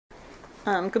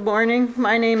Good morning.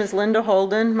 My name is Linda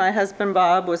Holden. My husband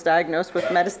Bob was diagnosed with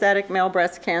metastatic male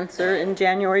breast cancer in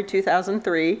January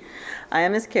 2003. I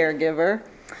am his caregiver,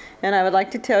 and I would like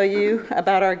to tell you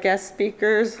about our guest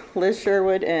speakers, Liz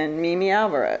Sherwood and Mimi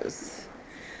Alvarez.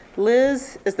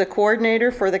 Liz is the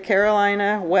coordinator for the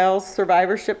Carolina Wells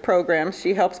Survivorship Program.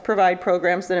 She helps provide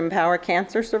programs that empower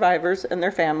cancer survivors and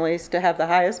their families to have the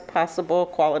highest possible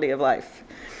quality of life.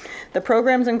 The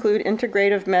programs include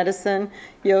integrative medicine,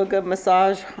 yoga,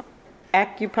 massage,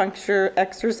 acupuncture,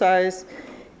 exercise,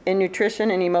 and nutrition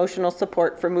and emotional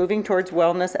support for moving towards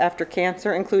wellness after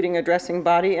cancer, including addressing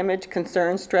body image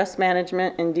concerns, stress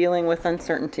management, and dealing with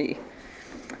uncertainty.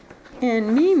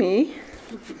 And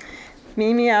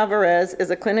Mimi Alvarez is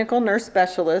a clinical nurse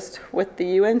specialist with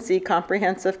the UNC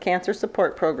Comprehensive Cancer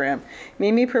Support Program.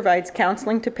 Mimi provides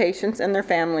counseling to patients and their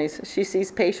families. She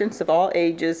sees patients of all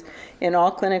ages in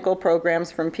all clinical programs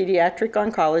from pediatric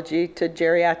oncology to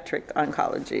geriatric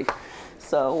oncology.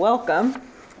 So welcome.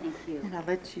 Thank you. And I'll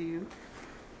let you,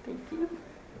 thank you.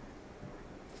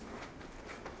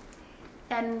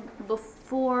 And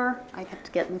before, I have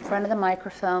to get in front of the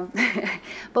microphone.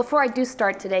 Before I do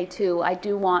start today too, I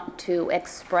do want to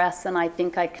express, and I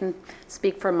think I can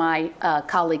speak for my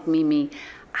colleague Mimi,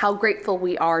 how grateful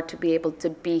we are to be able to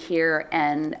be here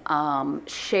and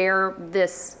share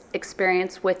this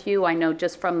experience with you. I know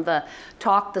just from the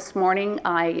talk this morning,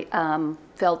 I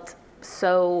felt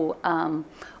so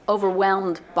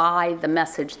overwhelmed by the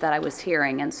message that I was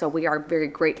hearing, and so we are very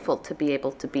grateful to be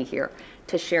able to be here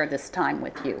to share this time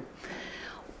with you.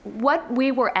 What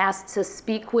we were asked to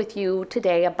speak with you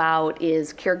today about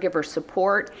is caregiver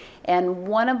support, and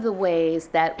one of the ways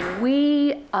that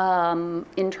we,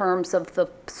 in terms of the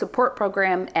support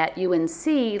program at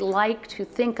UNC, like to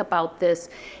think about this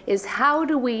is how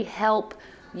do we help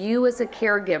you as a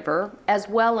caregiver, as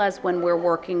well as when we're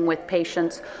working with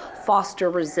patients, foster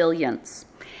resilience.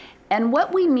 And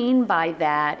what we mean by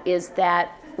that is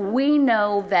that we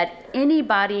know that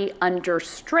anybody under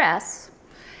stress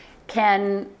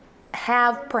can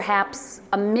have perhaps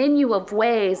a menu of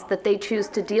ways that they choose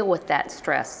to deal with that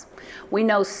stress. We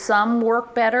know some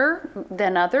work better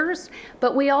than others,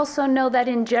 but we also know that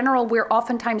in general we're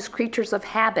oftentimes creatures of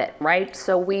habit, right?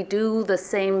 So we do the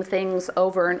same things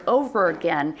over and over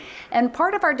again. And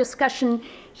part of our discussion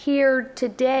here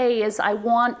today is I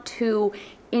want to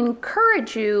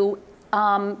encourage you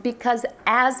because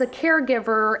as a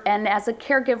caregiver and as a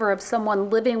caregiver of someone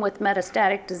living with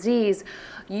metastatic disease,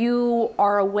 you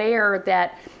are aware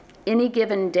that any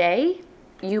given day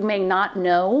you may not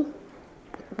know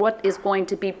what is going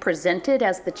to be presented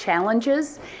as the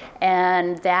challenges,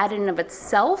 and that in of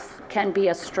itself can be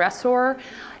a stressor.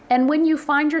 And when you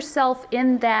find yourself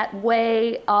in that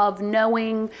way of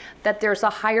knowing that there's a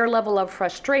higher level of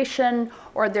frustration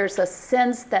or there's a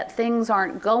sense that things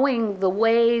aren't going the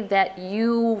way that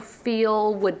you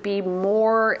feel would be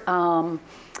more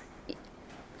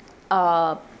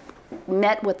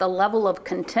met with a level of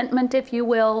contentment, if you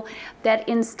will, that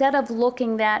instead of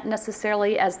looking that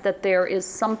necessarily as that there is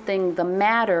something the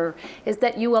matter, is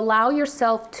that you allow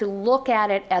yourself to look at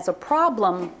it as a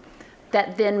problem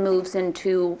that then moves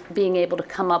into being able to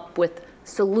come up with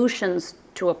solutions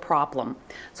to a problem.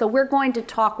 So we're going to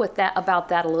talk about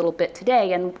that a little bit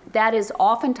today, and that is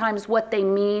oftentimes what they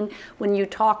mean when you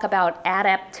talk about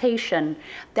adaptation.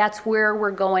 That's where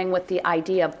we're going with the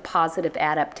idea of positive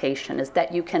adaptation, is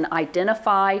that you can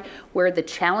identify where the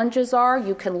challenges are,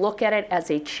 you can look at it as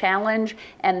a challenge,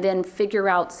 and then figure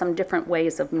out some different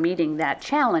ways of meeting that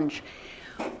challenge.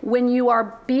 When you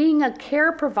are being a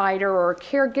care provider or a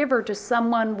caregiver to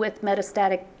someone with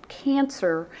metastatic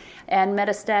cancer and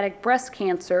metastatic breast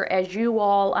cancer, as you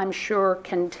all, I'm sure,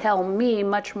 can tell me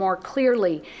much more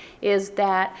clearly, is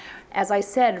that, as I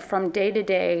said, from day to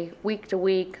day, week to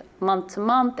week, month to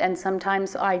month, and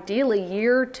sometimes ideally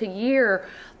year to year,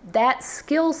 that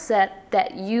skill set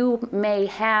that you may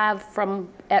have from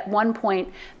at one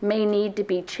point may need to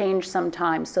be changed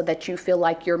sometimes so that you feel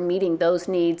like you're meeting those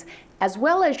needs as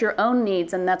well as your own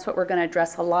needs, and that's what we're going to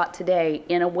address a lot today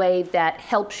in a way that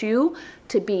helps you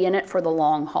to be in it for the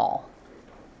long haul.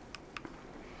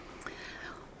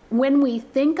 When we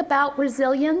think about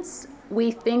resilience,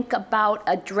 we think about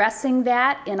addressing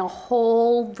that in a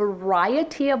whole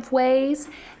variety of ways,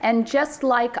 and just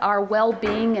like our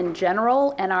well-being in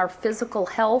general and our physical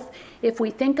health, if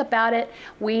we think about it,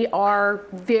 we are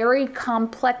very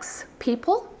complex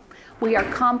people. We are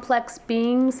complex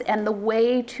beings, and the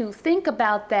way to think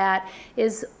about that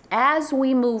is as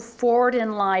we move forward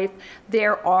in life,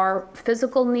 there are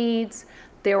physical needs,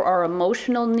 there are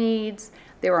emotional needs,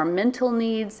 there are mental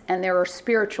needs, and there are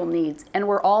spiritual needs. And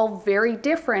we're all very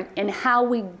different in how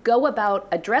we go about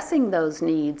addressing those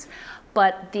needs.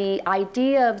 But the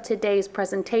idea of today's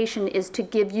presentation is to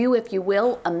give you, if you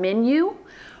will, a menu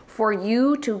for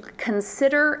you to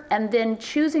consider, and then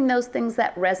choosing those things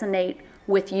that resonate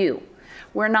with you.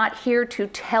 We're not here to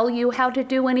tell you how to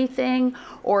do anything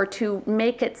or to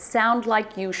make it sound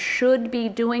like you should be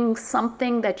doing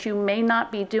something that you may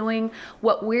not be doing.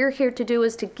 What we're here to do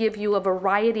is to give you a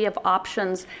variety of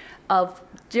options of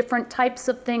different types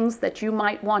of things that you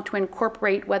might want to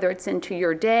incorporate, whether it's into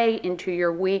your day, into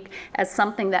your week, as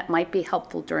something that might be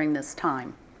helpful during this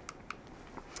time.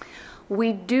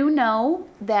 We do know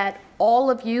that all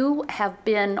of you have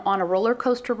been on a roller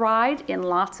coaster ride in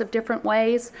lots of different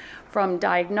ways, from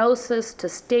diagnosis to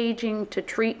staging to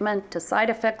treatment to side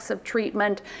effects of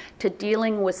treatment to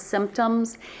dealing with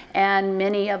symptoms. And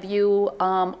many of you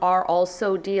are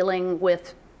also dealing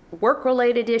with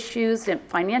work-related issues and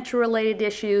financial-related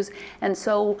issues. And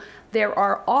so there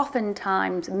are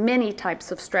oftentimes many types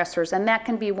of stressors, and that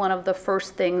can be one of the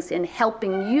first things in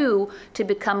helping you to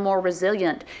become more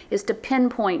resilient, is to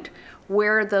pinpoint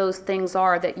where those things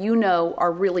are that you know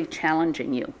are really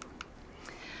challenging you.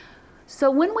 So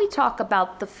when we talk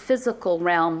about the physical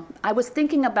realm, I was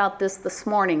thinking about this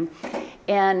morning,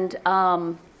 and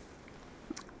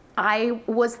I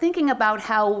was thinking about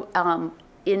how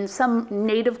in some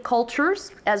native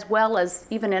cultures, as well as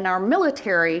even in our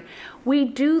military, we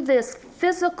do this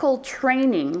physical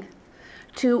training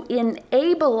to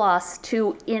enable us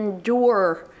to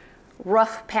endure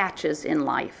rough patches in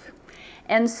life.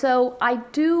 And so I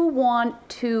do want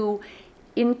to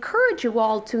encourage you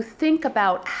all to think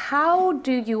about, how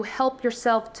do you help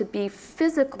yourself to be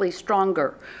physically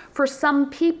stronger? For some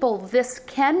people, this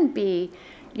can be,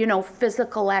 you know,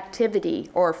 physical activity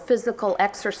or physical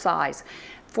exercise.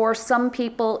 For some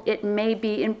people, it may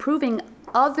be improving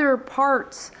other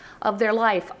parts of their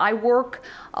life. I work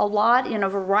a lot in a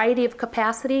variety of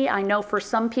capacity. I know for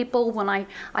some people, when I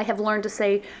have learned to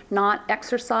say not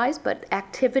exercise, but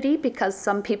activity, because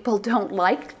some people don't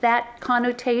like that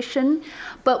connotation.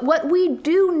 But what we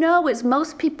do know is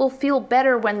most people feel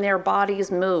better when their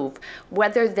bodies move,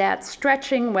 whether that's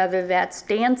stretching, whether that's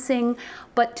dancing,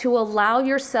 but to allow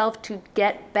yourself to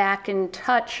get back in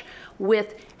touch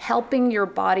with helping your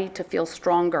body to feel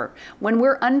stronger. When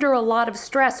we're under a lot of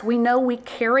stress, we know we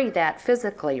carry that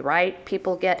physically, right?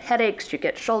 People get headaches, you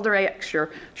get shoulder aches,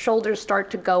 your shoulders start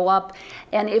to go up.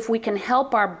 And if we can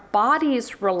help our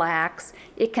bodies relax,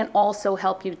 it can also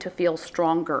help you to feel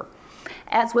stronger.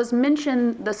 As was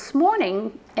mentioned this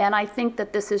morning, and I think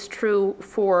that this is true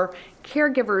for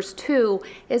caregivers too,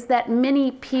 is that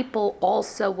many people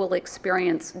also will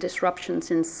experience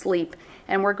disruptions in sleep.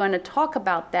 And we're going to talk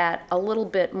about that a little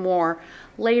bit more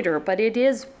later, but it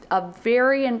is a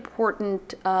very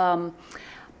important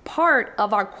part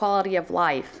of our quality of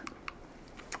life.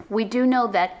 We do know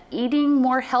that eating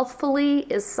more healthfully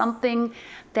is something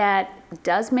that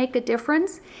does make a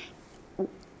difference.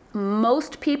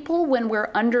 Most people, when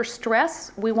we're under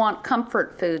stress, we want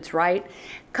comfort foods, right?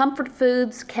 Comfort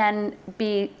foods can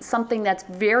be something that's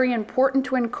very important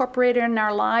to incorporate in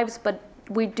our lives, but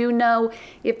we do know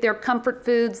if they're comfort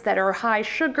foods that are high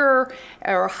sugar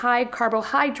or high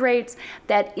carbohydrates,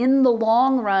 that in the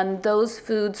long run, those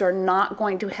foods are not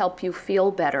going to help you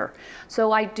feel better.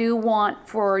 So I do want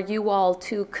for you all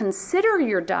to consider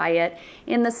your diet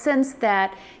in the sense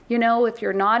that, you know, if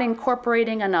you're not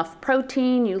incorporating enough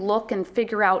protein, you look and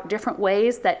figure out different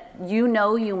ways that you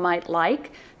know you might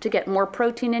like to get more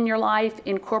protein in your life,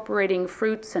 incorporating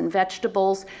fruits and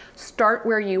vegetables. Start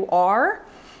where you are.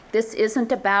 This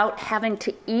isn't about having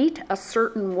to eat a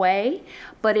certain way,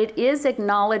 but it is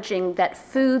acknowledging that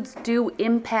foods do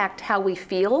impact how we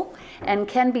feel and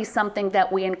can be something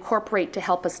that we incorporate to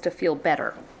help us to feel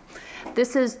better.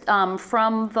 This is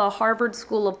from the Harvard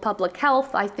School of Public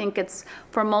Health. I think it's,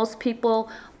 for most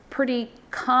people, pretty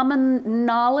common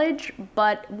knowledge,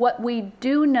 but what we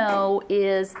do know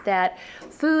is that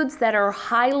foods that are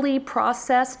highly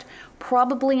processed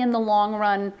probably in the long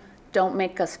run don't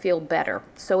make us feel better.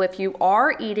 So if you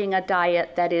are eating a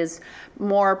diet that is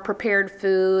more prepared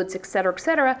foods, et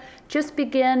cetera, just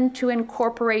begin to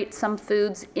incorporate some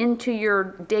foods into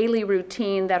your daily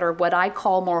routine that are what I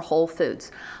call more whole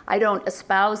foods. I don't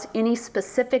espouse any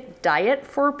specific diet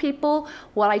for people.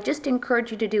 What I just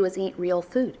encourage you to do is eat real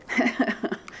food.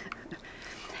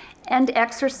 And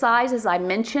exercise, as I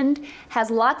mentioned,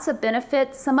 has lots of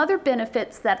benefits. Some other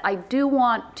benefits that I do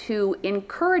want to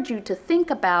encourage you to think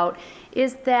about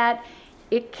is that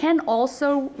it can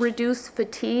also reduce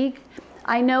fatigue.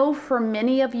 I know for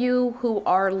many of you who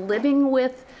are living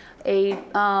with a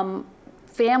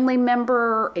family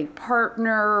member, a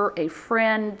partner, a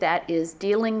friend that is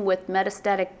dealing with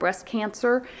metastatic breast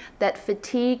cancer, that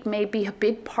fatigue may be a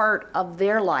big part of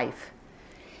their life.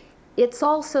 It's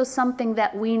also something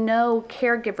that we know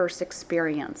caregivers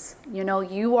experience. You know,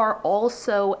 you are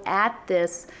also at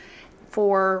this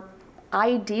for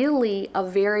ideally a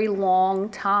very long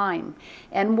time.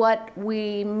 And what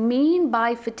we mean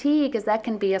by fatigue is that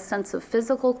can be a sense of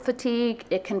physical fatigue,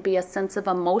 it can be a sense of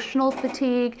emotional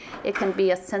fatigue, it can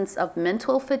be a sense of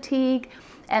mental fatigue.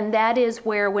 And that is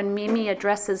where, when Mimi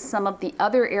addresses some of the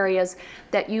other areas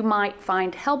that you might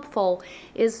find helpful,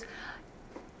 is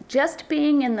just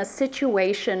being in the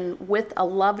situation with a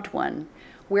loved one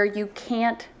where you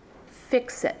can't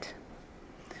fix it.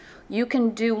 You can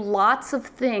do lots of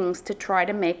things to try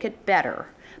to make it better,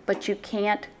 but you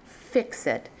can't fix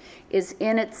it, is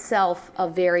in itself a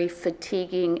very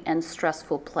fatiguing and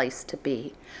stressful place to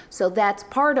be. So that's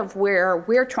part of where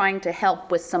we're trying to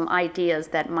help with some ideas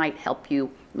that might help you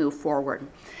move forward.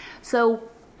 So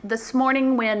this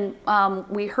morning when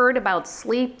we heard about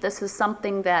sleep, this is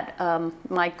something that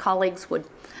my colleagues would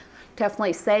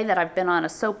definitely say that I've been on a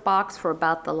soapbox for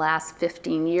about the last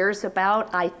 15 years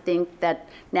about. I think that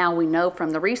now we know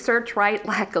from the research, right,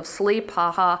 lack of sleep,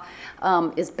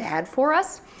 is bad for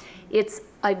us. It's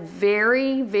a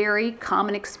very, very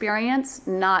common experience,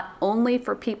 not only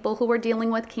for people who are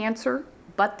dealing with cancer,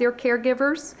 but their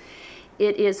caregivers.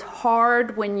 It is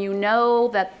hard when you know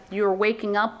that you're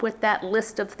waking up with that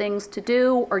list of things to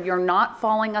do, or you're not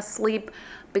falling asleep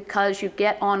because you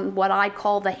get on what I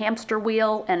call the hamster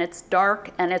wheel, and it's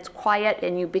dark and it's quiet,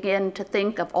 and you begin to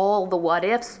think of all the what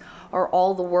ifs or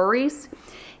all the worries.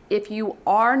 If you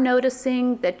are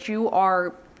noticing that you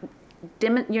are,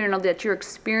 that you're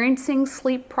experiencing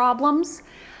sleep problems,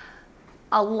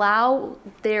 allow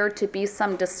there to be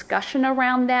some discussion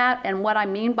around that. And what I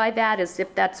mean by that is,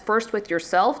 if that's first with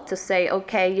yourself to say,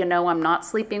 okay, you know, I'm not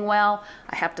sleeping well,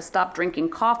 I have to stop drinking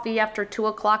coffee after 2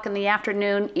 o'clock in the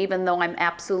afternoon, even though I'm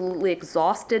absolutely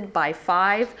exhausted by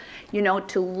 5, you know,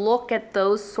 to look at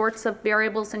those sorts of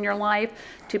variables in your life,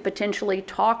 to potentially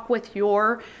talk with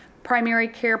your primary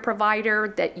care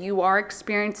provider that you are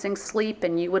experiencing sleep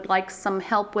and you would like some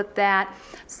help with that.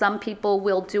 Some people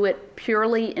will do it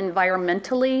purely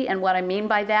environmentally, and what I mean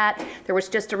by that, there was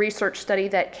just a research study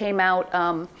that came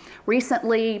out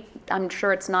recently, I'm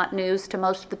sure it's not news to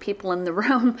most of the people in the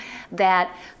room,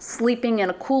 that sleeping in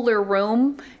a cooler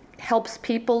room helps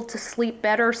people to sleep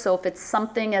better. So if it's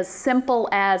something as simple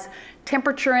as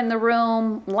temperature in the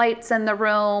room, lights in the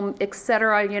room,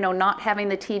 etc., you know, not having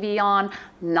the TV on,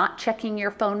 not checking your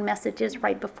phone messages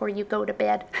right before you go to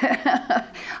bed,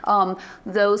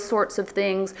 those sorts of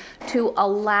things, to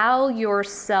allow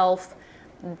yourself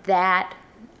that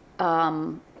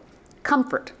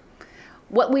comfort.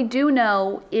 What we do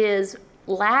know is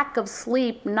lack of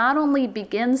sleep not only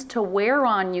begins to wear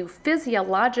on you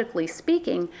physiologically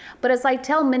speaking, but as I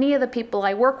tell many of the people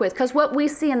I work with, because what we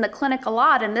see in the clinic a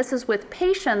lot, and this is with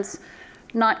patients,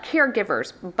 not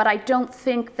caregivers, but I don't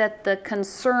think that the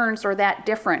concerns are that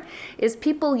different, is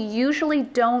people usually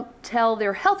don't tell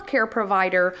their healthcare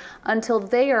provider until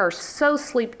they are so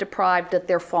sleep deprived that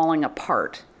they're falling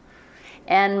apart.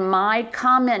 And my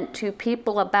comment to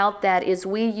people about that is,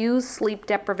 we use sleep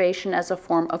deprivation as a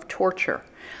form of torture.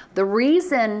 The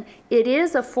reason it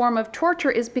is a form of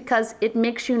torture is because it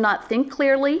makes you not think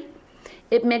clearly.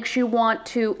 It makes you want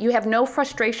to, you have no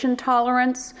frustration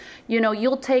tolerance. You know,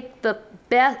 you'll take the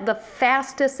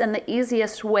fastest and the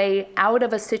easiest way out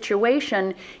of a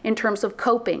situation in terms of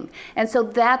coping. And so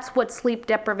that's what sleep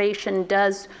deprivation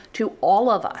does to all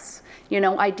of us. You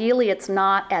know, ideally it's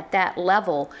not at that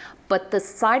level, but the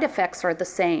side effects are the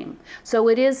same. So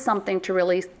it is something to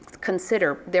really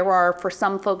consider. There are, for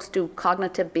some folks, do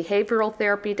cognitive behavioral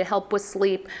therapy to help with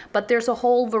sleep, but there's a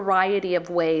whole variety of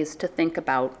ways to think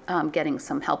about getting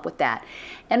some help with that.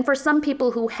 And for some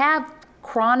people who have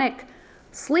chronic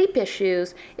sleep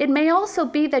issues, it may also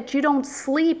be that you don't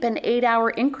sleep in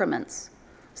 8-hour increments.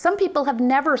 Some people have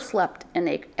never slept in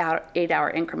 8-hour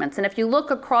increments. And if you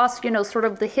look across, you know, sort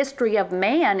of the history of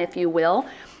man, if you will,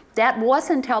 that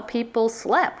wasn't how people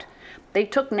slept. They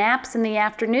took naps in the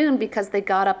afternoon because they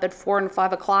got up at 4 and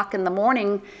 5 o'clock in the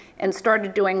morning and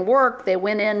started doing work. They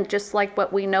went in just like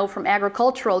what we know from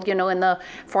agricultural, you know, in the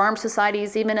farm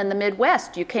societies, even in the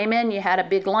Midwest. You came in, you had a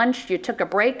big lunch, you took a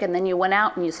break, and then you went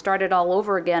out and you started all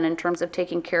over again in terms of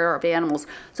taking care of animals.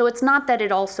 So it's not that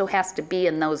it also has to be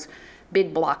in those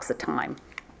big blocks of time.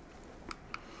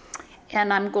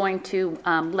 And I'm going to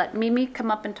let Mimi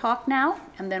come up and talk now,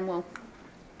 and then we'll...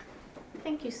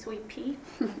 Thank you, sweet pea.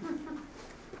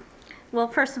 Well,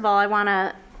 first of all, I want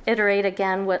to iterate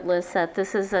again what Liz said.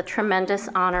 This is a tremendous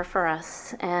honor for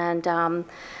us, and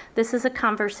this is a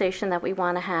conversation that we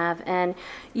want to have. And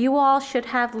you all should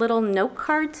have little note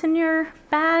cards in your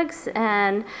bags,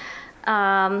 and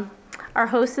our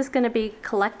host is going to be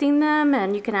collecting them,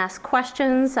 and you can ask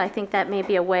questions. I think that may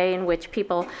be a way in which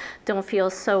people don't feel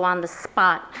so on the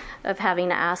spot of having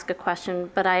to ask a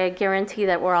question, but I guarantee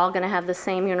that we're all going to have the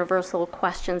same universal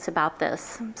questions about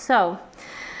this. So,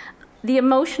 the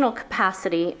emotional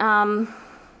capacity.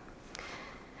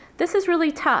 This is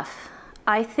really tough.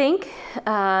 I think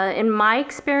in my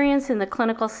experience in the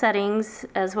clinical settings,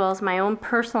 as well as my own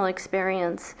personal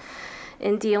experience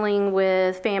in dealing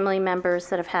with family members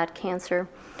that have had cancer,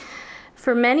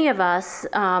 for many of us,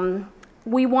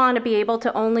 we want to be able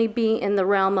to only be in the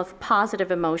realm of positive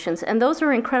emotions, and those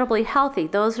are incredibly healthy.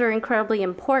 Those are incredibly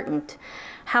important.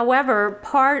 However,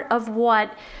 part of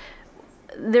what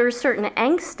there's certain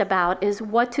angst about is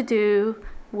what to do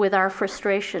with our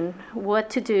frustration, what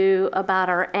to do about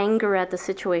our anger at the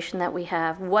situation that we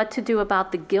have, what to do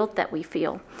about the guilt that we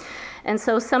feel. And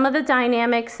so some of the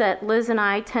dynamics that Liz and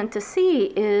I tend to see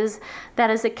is that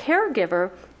as a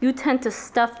caregiver, you tend to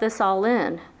stuff this all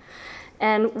in.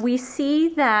 And we see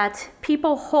that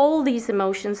people hold these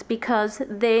emotions because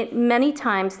many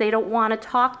times they don't want to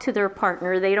talk to their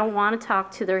partner, they don't want to talk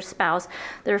to their spouse,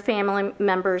 their family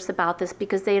members about this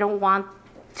because they don't want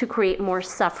to create more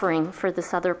suffering for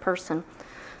this other person.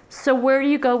 So where do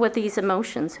you go with these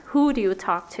emotions? Who do you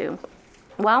talk to?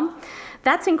 Well,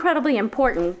 that's incredibly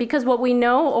important because what we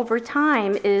know over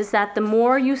time is that the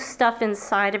more you stuff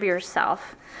inside of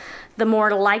yourself, the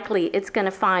more likely it's going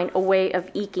to find a way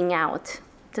of eking out.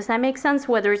 Does that make sense?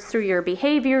 Whether it's through your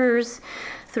behaviors,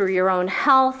 through your own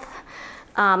health,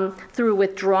 through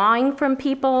withdrawing from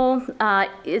people,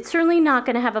 it's certainly not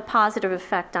going to have a positive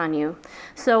effect on you.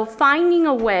 So finding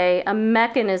a way, a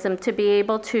mechanism to be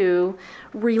able to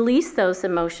release those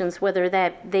emotions, whether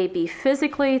that they be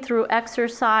physically through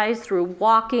exercise, through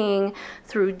walking,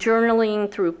 through journaling,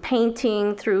 through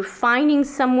painting, through finding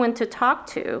someone to talk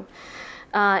to,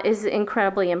 is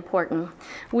incredibly important.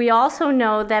 We also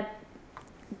know that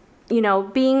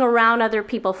being around other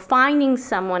people, finding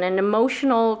someone, an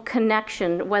emotional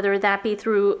connection, whether that be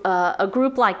through a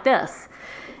group like this,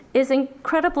 is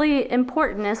incredibly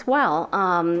important as well,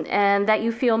 and that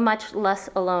you feel much less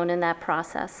alone in that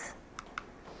process.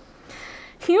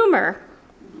 Humor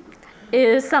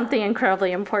is something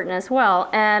incredibly important as well,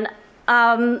 and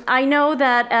I know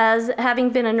that as having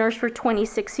been a nurse for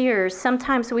 26 years,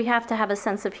 sometimes we have to have a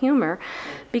sense of humor,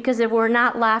 because if we're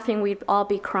not laughing, we'd all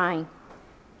be crying.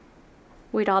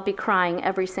 We'd all be crying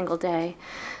every single day.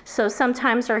 So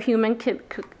sometimes our humor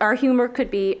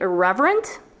could be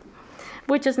irreverent,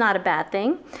 which is not a bad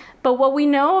thing. But what we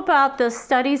know about the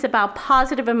studies about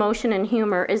positive emotion and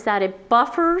humor is that it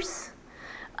buffers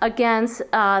against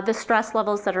the stress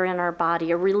levels that are in our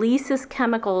body. It releases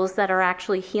chemicals that are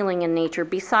actually healing in nature,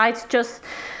 besides just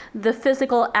the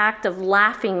physical act of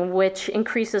laughing, which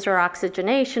increases our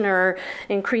oxygenation or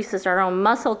increases our own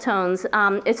muscle tones.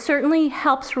 It certainly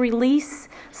helps release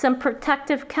some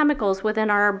protective chemicals within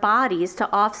our bodies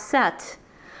to offset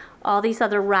all these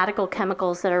other radical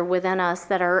chemicals that are within us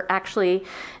that are actually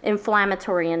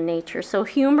inflammatory in nature. So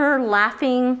humor,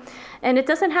 laughing, and it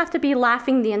doesn't have to be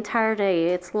laughing the entire day.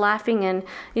 It's laughing in,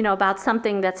 about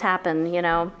something that's happened,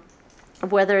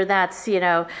 whether that's,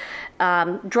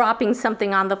 dropping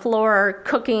something on the floor or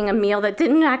cooking a meal that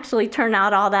didn't actually turn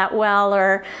out all that well,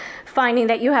 or finding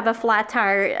that you have a flat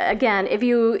tire. Again, if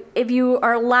you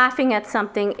are laughing at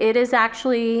something, it is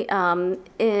actually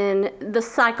in the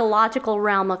psychological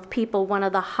realm of people one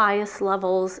of the highest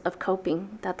levels of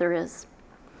coping that there is.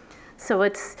 So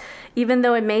it's, even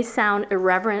though it may sound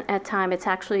irreverent at times, it's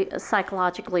actually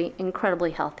psychologically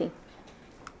incredibly healthy.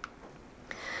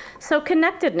 So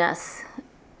connectedness.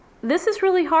 This is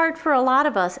really hard for a lot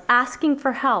of us. Asking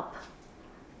for help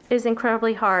is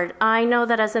incredibly hard. I know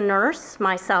that as a nurse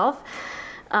myself,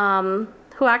 who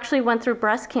actually went through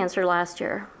breast cancer last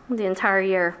year, the entire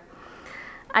year,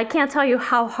 I can't tell you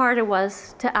how hard it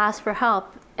was to ask for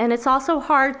help. And it's also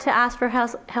hard to ask for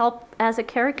help as a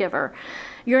caregiver.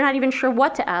 You're not even sure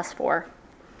what to ask for.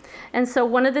 And so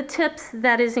one of the tips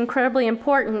that is incredibly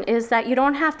important is that you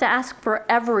don't have to ask for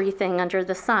everything under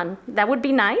the sun. That would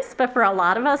be nice, but for a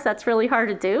lot of us, that's really hard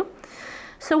to do.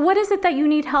 So what is it that you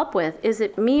need help with? Is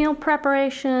it meal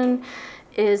preparation?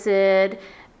 Is it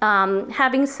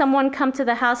having someone come to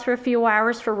the house for a few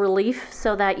hours for relief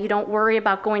so that you don't worry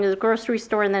about going to the grocery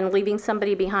store and then leaving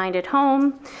somebody behind at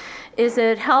home? Is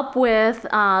it help with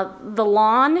the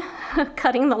lawn,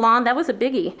 cutting the lawn? That was a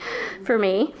biggie for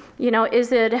me.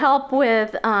 Is it help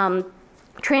with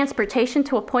transportation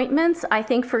to appointments. I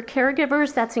think for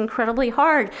caregivers, that's incredibly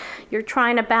hard. You're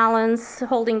trying to balance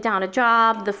holding down a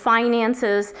job, the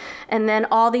finances, and then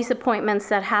all these appointments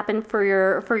that happen for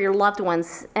your loved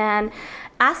ones. And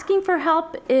asking for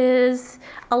help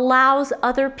allows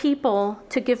other people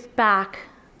to give back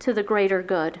to the greater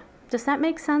good. Does that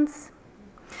make sense?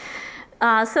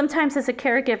 Sometimes as a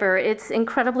caregiver, it's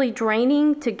incredibly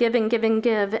draining to give and give and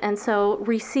give, and so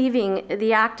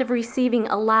the act of receiving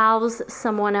allows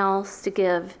someone else to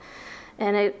give,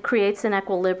 and it creates an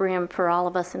equilibrium for all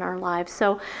of us in our lives.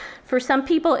 So for some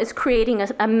people, it's creating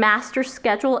a master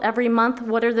schedule every month.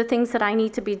 What are the things that I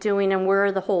need to be doing, and where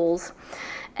are the holes?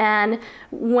 And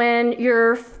when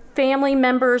your family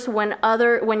members,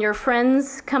 when your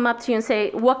friends come up to you and say,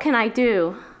 what can I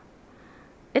do?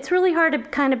 It's really hard to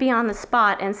kind of be on the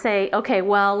spot and say, okay,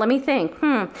 well, let me think.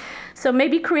 So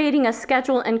maybe creating a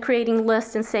schedule and creating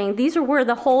lists and saying, these are where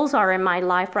the holes are in my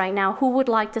life right now. Who would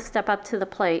like to step up to the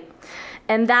plate?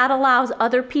 And that allows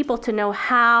other people to know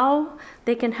how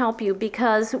they can help you,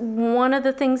 because one of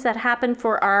the things that happen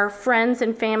for our friends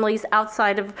and families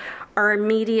outside of our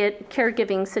immediate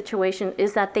caregiving situation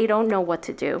is that they don't know what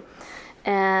to do.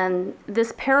 And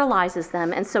this paralyzes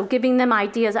them. And so giving them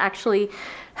ideas actually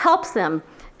helps them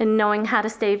in knowing how to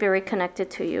stay very connected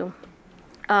to you.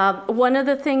 One of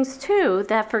the things too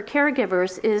that for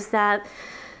caregivers is that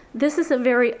this is a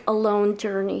very alone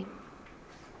journey.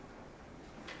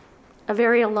 A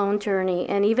very alone journey.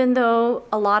 And even though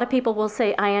a lot of people will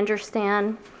say, I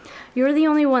understand, you're the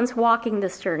only ones walking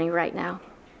this journey right now.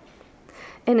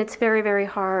 And it's very, very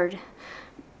hard.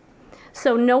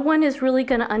 So no one is really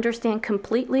going to understand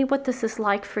completely what this is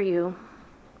like for you.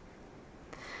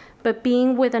 But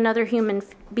being with another human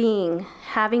being,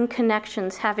 having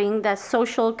connections, having that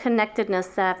social connectedness,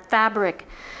 that fabric,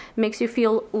 makes you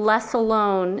feel less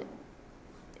alone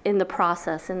in the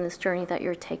process, in this journey that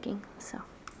you're taking.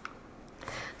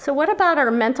 So what about our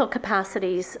mental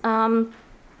capacities?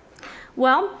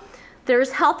 Well,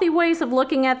 there's healthy ways of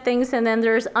looking at things, and then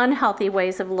there's unhealthy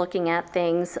ways of looking at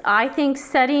things. I think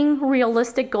setting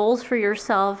realistic goals for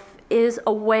yourself is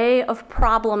a way of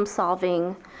problem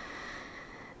solving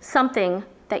something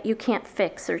that you can't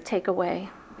fix or take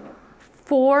away.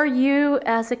 For you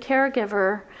as a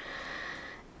caregiver,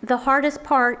 the hardest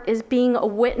part is being a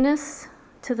witness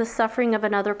to the suffering of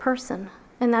another person,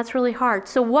 and that's really hard.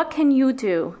 So what can you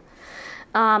do?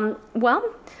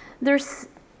 Well, there's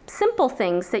simple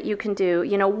things that you can do.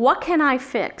 You know, what can I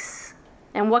fix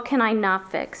and what can I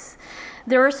not fix?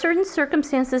 There are certain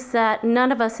circumstances that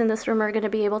none of us in this room are going to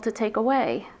be able to take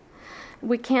away.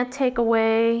 We can't take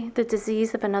away the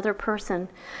disease of another person.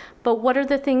 But what are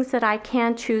the things that I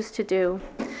can choose to do?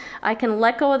 I can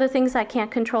let go of the things I can't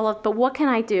control of, but what can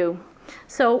I do?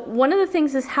 So one of the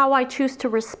things is how I choose to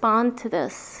respond to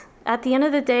this. At the end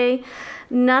of the day,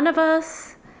 none of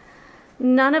us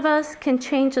can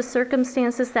change the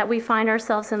circumstances that we find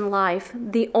ourselves in life.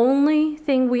 The only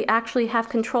thing we actually have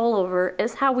control over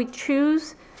is how we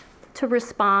choose to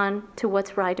respond to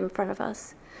what's right in front of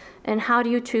us. And how do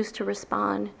you choose to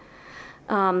respond?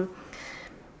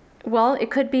 Well, it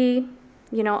could be,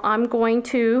 you know, I'm going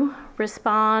to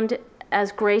respond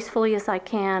as gracefully as I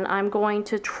can. I'm going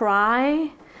to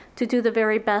try to do the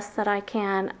very best that I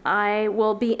can. I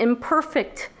will be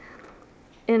imperfect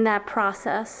in that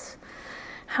process.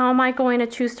 How am I going to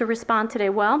choose to respond today?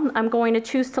 Well, I'm going to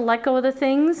choose to let go of the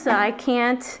things I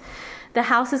can't. The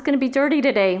house is going to be dirty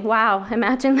today. Wow,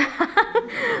 imagine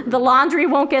that. The laundry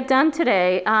won't get done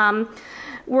today.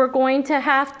 We're going to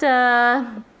have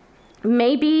to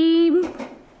maybe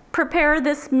prepare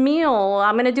this meal.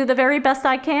 I'm going to do the very best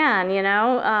I can, you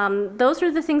know. Those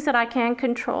are the things that I can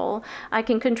control. I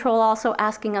can control also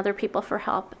asking other people for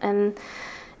help. And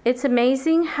it's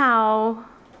amazing how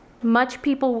much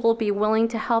people will be willing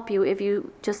to help you if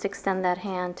you just extend that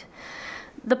hand.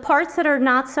 The parts that are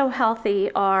not so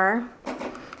healthy are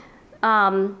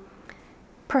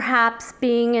perhaps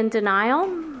being in denial,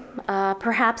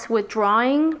 perhaps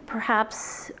withdrawing,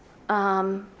 perhaps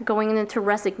going into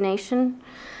resignation,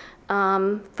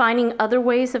 finding other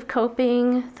ways of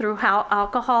coping through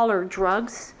alcohol or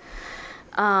drugs,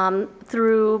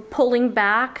 through pulling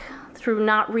back, through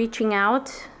not reaching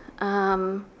out.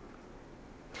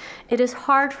 It is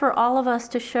hard for all of us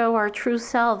to show our true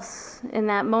selves in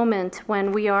that moment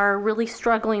when we are really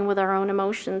struggling with our own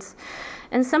emotions.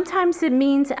 And sometimes it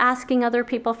means asking other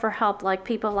people for help, like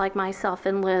people like myself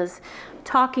and Liz,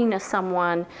 talking to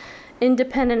someone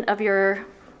independent of your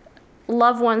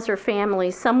loved ones or family,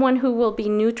 someone who will be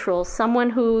neutral,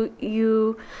 someone who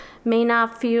you may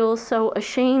not feel so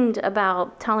ashamed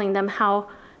about telling them how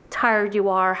tired you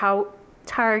are, how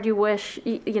tired you wish,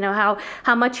 you know,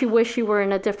 how much you wish you were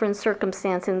in a different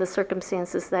circumstance, in the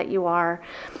circumstances that you are.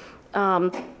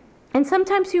 And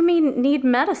sometimes you need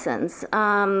medicines,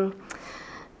 whether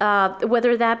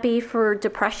that be for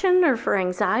depression or for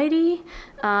anxiety.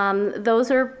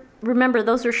 Remember,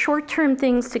 those are short-term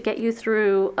things to get you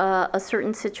through a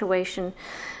certain situation.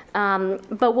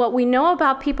 But what we know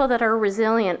about people that are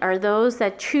resilient are those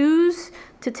that choose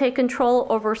to take control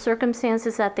over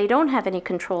circumstances that they don't have any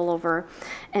control over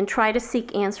and try to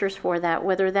seek answers for that,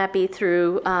 whether that be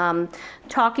through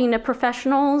talking to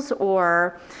professionals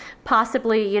or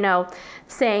possibly, you know,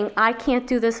 saying, I can't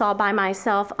do this all by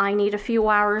myself. I need a few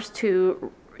hours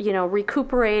to, you know,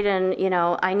 recuperate, and, you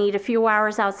know, I need a few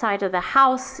hours outside of the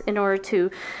house in order to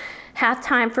have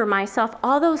time for myself.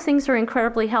 All those things are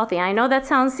incredibly healthy. I know that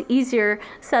sounds easier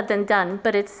said than done,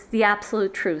 but it's the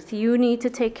absolute truth. You need to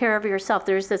take care of yourself.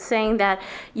 There's this saying that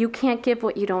you can't give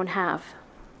what you don't have.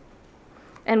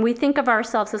 And we think of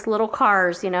ourselves as little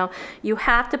cars, you know. You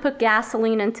have to put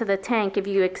gasoline into the tank if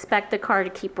you expect the car to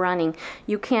keep running.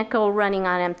 You can't go running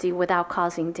on empty without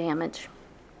causing damage.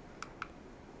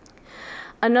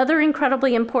 Another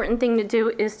incredibly important thing to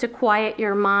do is to quiet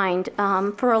your mind.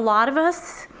 For a lot of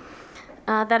us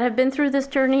that have been through this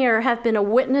journey or have been a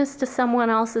witness to someone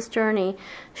else's journey,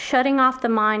 shutting off the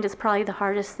mind is probably the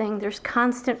hardest thing. There's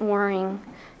constant worrying,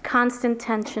 constant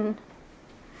tension.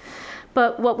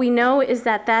 But what we know is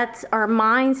that that's our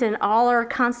minds, and all our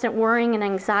constant worrying and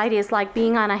anxiety is like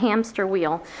being on a hamster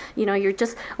wheel. You know, you're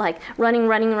just like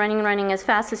running as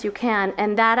fast as you can,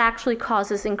 and that actually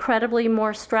causes incredibly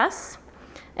more stress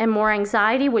and more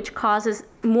anxiety, which causes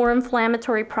more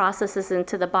inflammatory processes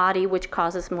into the body, which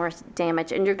causes more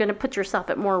damage. And you're going to put yourself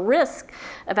at more risk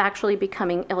of actually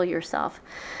becoming ill yourself.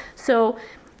 So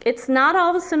it's not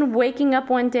all of a sudden waking up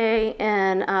one day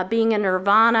and being in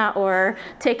nirvana, or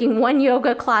taking one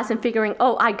yoga class and figuring,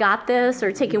 oh, I got this,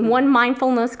 or taking one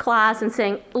mindfulness class and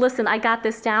saying, listen, I got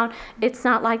this down. It's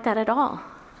not like that at all.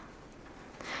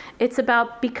 It's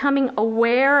about becoming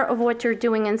aware of what you're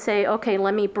doing and say, okay,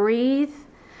 let me breathe.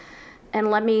 And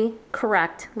let me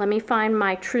correct. Let me find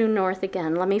my true north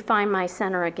again. Let me find my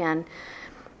center again.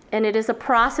 And it is a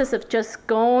process of just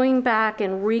going back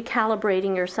and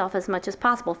recalibrating yourself as much as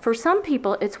possible. For some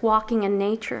people, it's walking in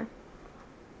nature.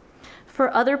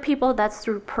 For other people, that's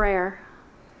through prayer.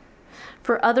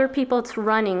 For other people, it's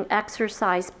running,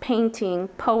 exercise, painting,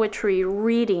 poetry,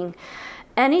 reading.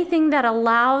 Anything that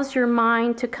allows your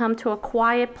mind to come to a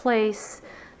quiet place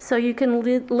so you can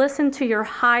listen to your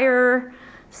higher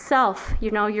self,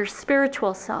 you know, your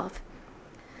spiritual self.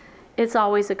 It's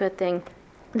always a good thing.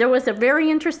 There was a very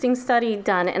interesting study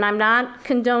done, and I'm not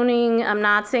condoning, I'm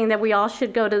not saying that we all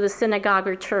should go to the synagogue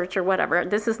or church or whatever.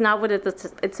 This is not what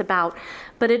it's about.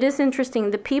 But it is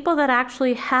interesting. The people that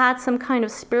actually had some kind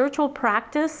of spiritual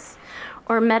practice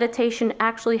or meditation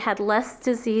actually had less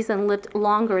disease and lived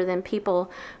longer than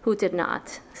people who did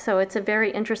not. So it's a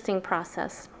very interesting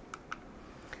process.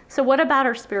 So what about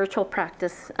our spiritual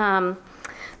practice?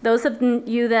 Those of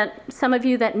you some of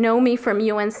you that know me from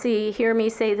UNC hear me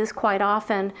say this quite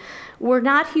often. We're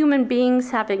not human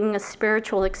beings having a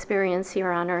spiritual experience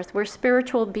here on earth. We're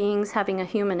spiritual beings having a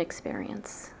human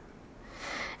experience.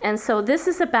 And so this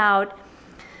is about,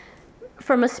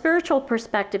 from a spiritual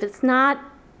perspective, it's not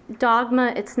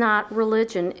dogma, it's not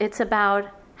religion. It's about,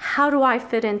 how do I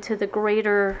fit into the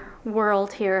greater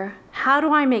world here? How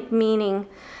do I make meaning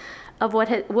of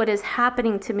what is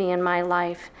happening to me in my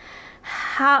life?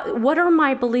 What are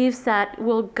my beliefs that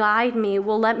will guide me,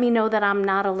 will let me know that I'm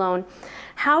not alone?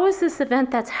 How is this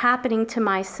event that's happening to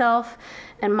myself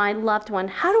and my loved one,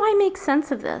 how do I make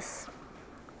sense of this?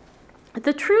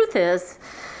 The truth is,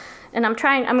 and I'm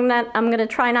going to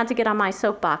try not to get on my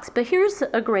soapbox, but here's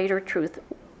a greater truth.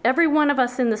 Every one of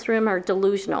us in this room are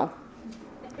delusional.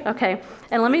 Okay,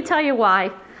 and let me tell you why.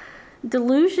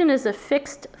 Delusion is a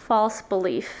fixed false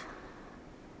belief.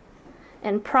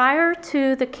 And prior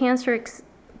to the cancer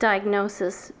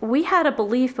diagnosis, we had a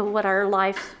belief of what our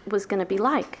life was going to be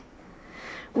like.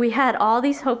 We had all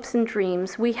these hopes and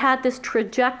dreams. We had this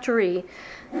trajectory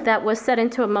that was set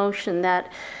into motion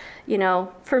that, you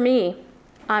know, for me,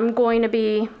 I'm going to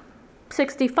be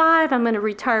 65, I'm going to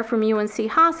retire from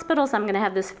UNC hospitals, I'm going to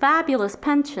have this fabulous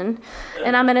pension,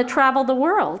 and I'm going to travel the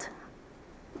world.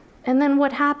 And then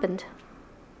what happened?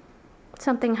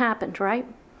 Something happened, right?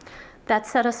 That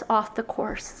set us off the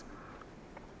course.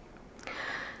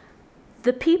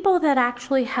 The people that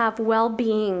actually have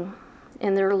well-being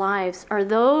in their lives are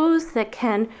those that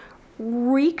can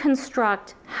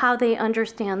reconstruct how they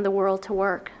understand the world to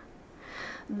work.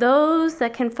 Those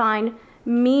that can find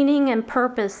meaning and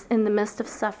purpose in the midst of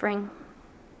suffering.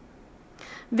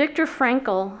 Viktor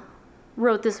Frankl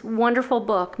wrote this wonderful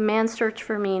book, Man's Search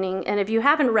for Meaning. And if you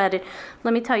haven't read it,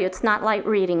 let me tell you, it's not light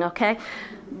reading, okay?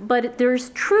 But there's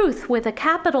truth with a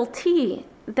capital T,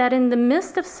 that in the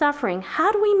midst of suffering,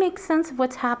 how do we make sense of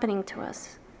what's happening to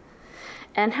us?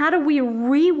 And how do we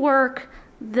rework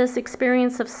this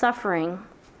experience of suffering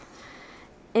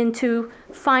into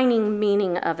finding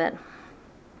meaning of it?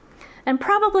 And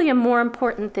probably a more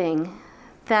important thing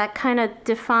that kind of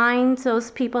defines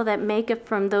those people that make it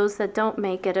from those that don't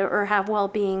make it or have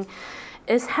well-being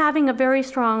is having a very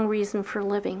strong reason for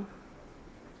living.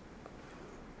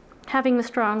 Having a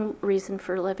strong reason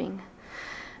for living.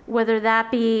 Whether that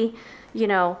be, you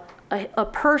know, a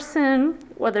person,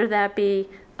 whether that be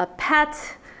a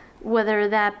pet, whether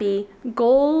that be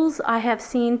goals. I have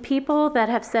seen people that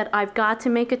have said, I've got to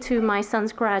make it to my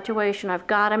son's graduation. I've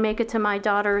got to make it to my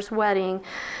daughter's wedding.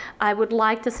 I would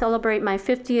like to celebrate my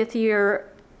 50th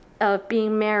year of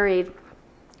being married.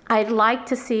 I'd like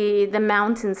to see the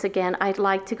mountains again. I'd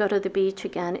like to go to the beach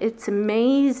again. It's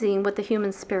amazing what the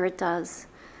human spirit does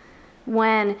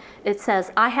when it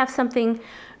says, I have something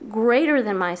greater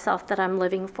than myself that I'm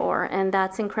living for, and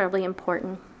that's incredibly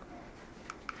important.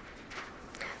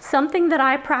 Something that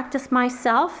I practice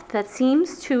myself that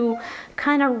seems to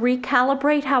kind of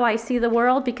recalibrate how I see the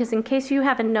world, because in case you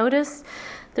haven't noticed,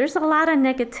 there's a lot of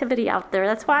negativity out there.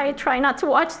 That's why I try not to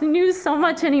watch the news so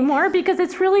much anymore, because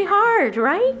it's really hard,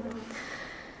 right?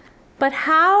 But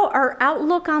how our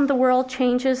outlook on the world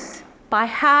changes by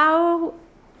how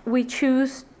we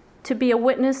choose to be a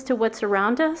witness to what's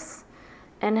around us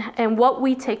and what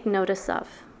we take notice of.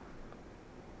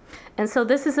 And so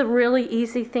this is a really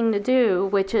easy thing to do,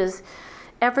 which is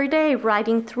every day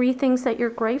writing 3 things that you're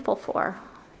grateful for,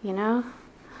 you know?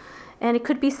 And it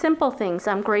could be simple things.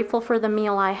 I'm grateful for the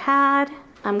meal I had.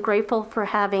 I'm grateful for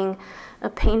having a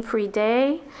pain-free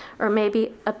day, or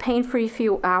maybe a pain-free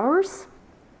few hours.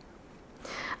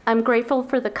 I'm grateful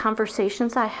for the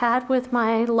conversations I had with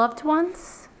my loved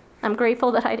ones. I'm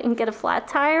grateful that I didn't get a flat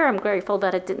tire. I'm grateful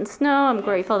that it didn't snow. I'm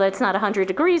grateful that it's not 100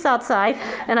 degrees outside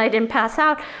and I didn't pass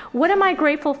out. What am I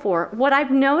grateful for? What I've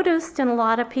noticed in a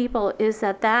lot of people is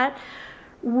that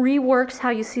reworks how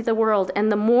you see the world.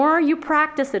 And the more you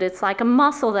practice it, it's like a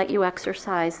muscle that you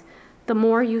exercise, the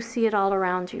more you see it all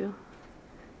around you.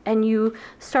 And you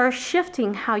start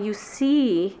shifting how you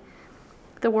see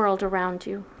the world around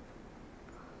you.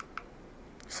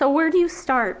 So where do you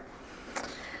start?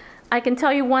 I can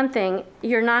tell you one thing,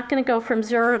 you're not going to go from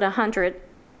 0 to 100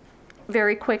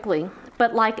 very quickly.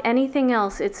 But like anything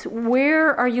else, it's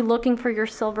where are you looking for your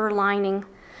silver lining?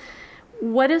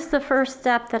 What is the first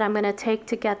step that I'm going to take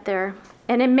to get there?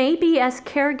 And it may be, as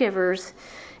caregivers,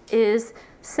 is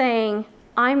saying,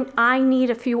 I need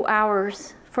a few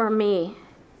hours for me.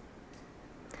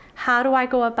 How do I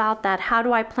go about that? How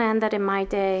do I plan that in my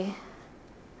day?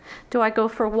 Do I go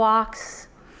for walks?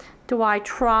 Do I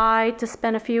try to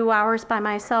spend a few hours by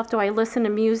myself? Do I listen to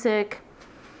music?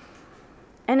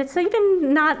 And it's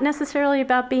even not necessarily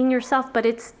about being yourself, but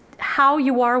it's how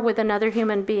you are with another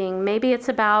human being. Maybe it's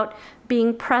about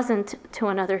being present to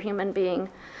another human being.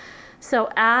 So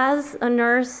as a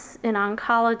nurse in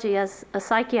oncology, as a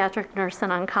psychiatric nurse in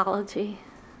oncology,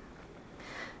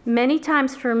 many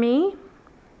times for me,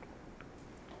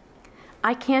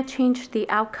 I can't change the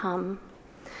outcome.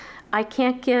 I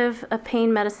can't give a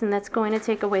pain medicine that's going to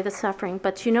take away the suffering.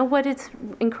 But you know what is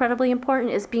incredibly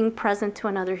important is being present to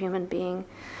another human being.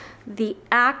 The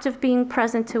act of being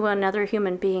present to another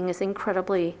human being is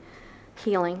incredibly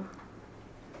healing.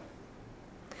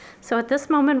 So at this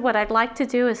moment, what I'd like to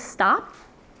do is stop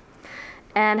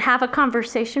and have a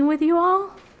conversation with you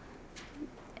all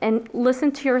and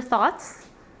listen to your thoughts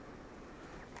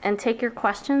and take your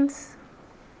questions,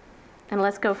 and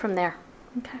let's go from there.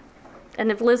 Okay. And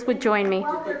if Liz would join me.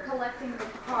 While they're collecting the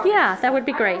cards, yeah, that would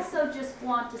be great. I also just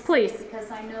want to say, please,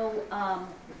 because I know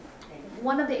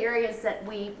one of the areas that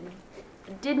we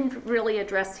didn't really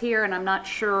address here, and I'm not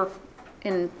sure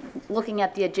in looking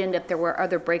at the agenda if there were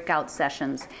other breakout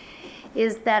sessions,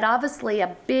 is that obviously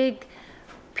a big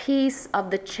piece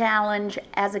of the challenge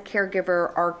as a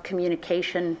caregiver are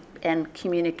communication and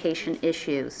communication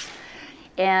issues.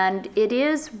 And it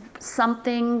is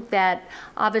something that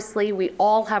obviously we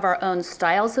all have our own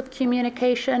styles of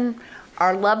communication.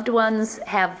 Our loved ones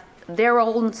have their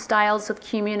own styles of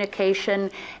communication.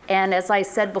 And as I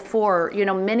said before, you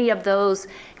know, many of those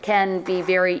can be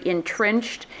very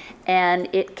entrenched, and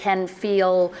it can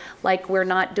feel like we're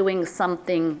not doing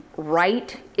something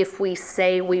right if we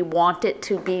say we want it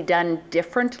to be done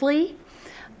differently.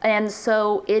 And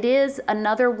so it is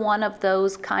another one of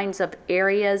those kinds of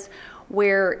areas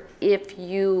where if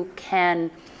you can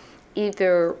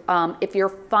either if you're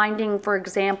finding, for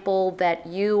example, that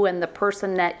you and the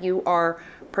person that you are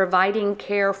providing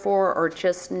care for are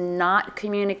just not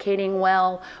communicating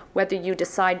well, whether you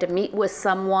decide to meet with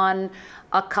someone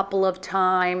a couple of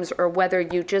times or whether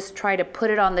you just try to put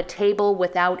it on the table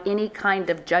without any kind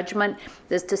of judgment,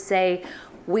 is to say,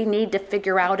 we need to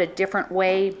figure out a different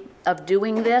way of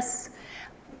doing this,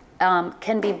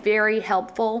 can be very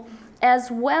helpful,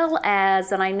 as well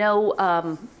as, and I know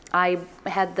I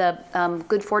had the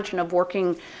good fortune of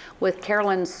working with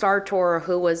Carolyn Sartor,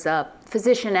 who was a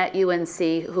physician at UNC,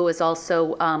 who is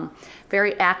also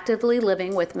very actively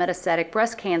living with metastatic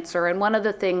breast cancer. And one of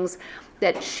the things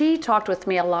that she talked with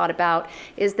me a lot about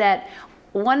is that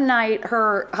one night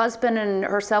her husband and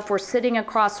herself were sitting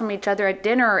across from each other at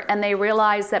dinner, and they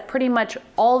realized that pretty much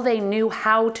all they knew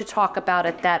how to talk about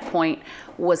at that point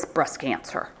was breast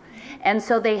cancer. And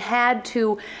so they had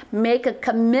to make a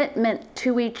commitment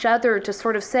to each other to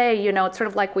sort of say, you know, it's sort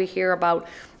of like we hear about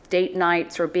date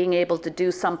nights or being able to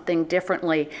do something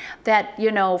differently, that,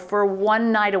 you know, for one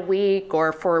night a week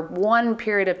or for one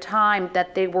period of time,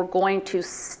 that they were going to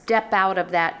step out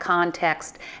of that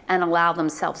context and allow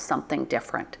themselves something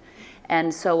different.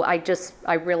 And so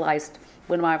I realized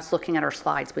when I was looking at our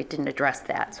slides, we didn't address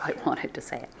that, so I wanted to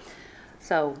say it.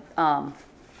 So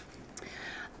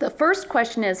the first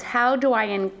question is, how do I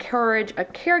encourage a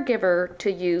caregiver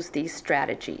to use these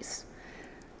strategies?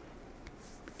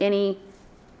 Any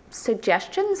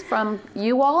suggestions from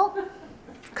you all?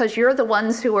 Because you're the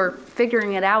ones who are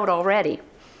figuring it out already.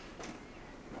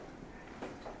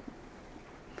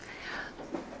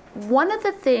 One of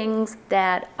the things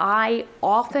that I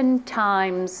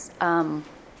oftentimes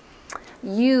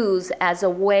use as a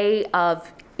way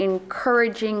of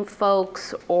encouraging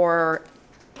folks or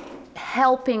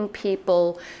helping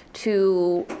people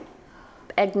to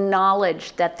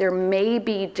acknowledge that there may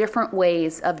be different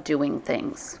ways of doing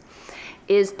things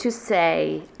is to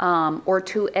say, or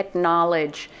to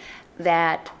acknowledge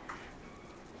that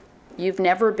you've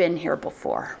never been here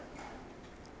before.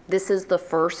 This is the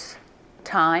first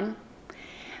time.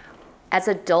 As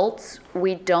adults,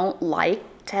 we don't like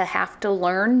to have to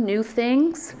learn new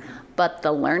things, but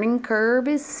the learning curve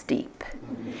is steep.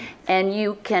 And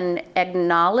you can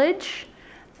acknowledge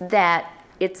that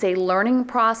it's a learning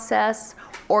process,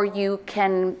 or you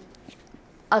can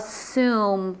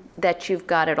assume that you've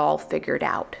got it all figured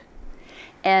out.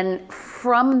 And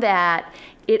from that,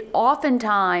 it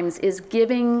oftentimes is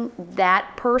giving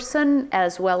that person,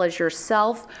 as well as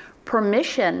yourself,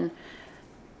 permission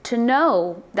to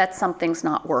know that something's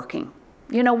not working.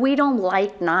 You know, we don't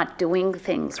like not doing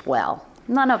things well.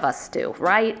 None of us do,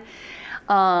 right?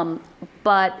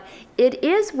 But it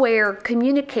is where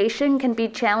communication can be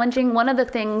challenging. One of the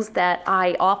things that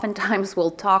I oftentimes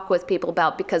will talk with people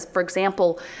about, because, for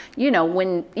example, you know,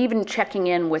 when even checking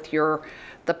in with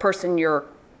the person you're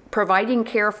providing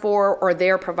care for or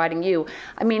they're providing you,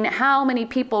 I mean, how many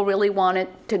people really want it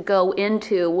to go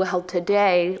into, well,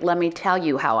 today, let me tell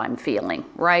you how I'm feeling,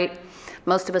 right?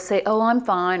 Most of us say, oh, I'm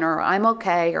fine, or I'm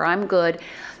okay, or I'm good.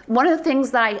 One of the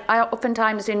things that I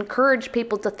oftentimes encourage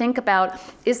people to think about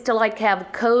is to like have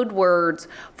code words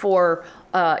for,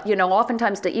 you know,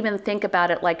 oftentimes to even think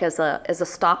about it like as a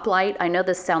stoplight. I know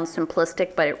this sounds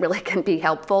simplistic, but it really can be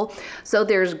helpful. So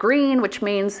there's green, which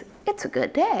means it's a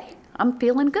good day. I'm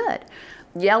feeling good.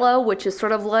 Yellow, which is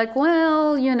sort of like,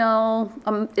 well, you know,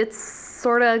 it's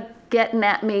sort of getting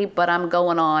at me, but I'm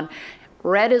going on.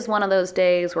 Red is one of those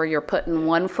days where you're putting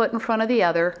one foot in front of the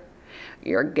other.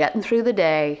 You're getting through the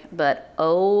day, but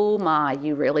oh my,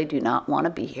 you really do not want to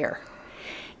be here.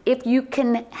 If you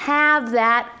can have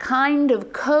that kind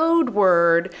of code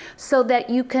word so that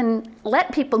you can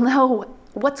let people know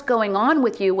what's going on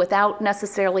with you without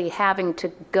necessarily having to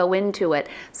go into it.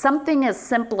 Something as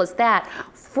simple as that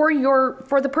for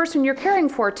the person you're caring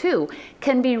for too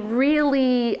can be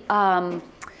really,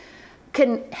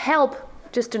 can help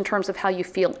just in terms of how you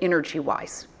feel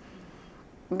energy-wise.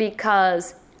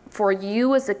 Because for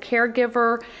you as a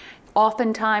caregiver,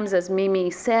 oftentimes, as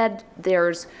Mimi said,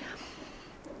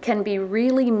 can be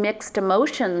really mixed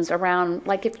emotions around,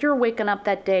 like if you're waking up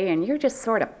that day and you're just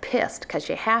sort of pissed because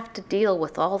you have to deal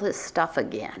with all this stuff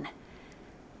again.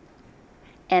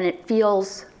 And it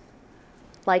feels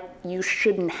like you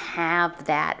shouldn't have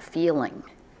that feeling,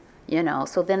 you know?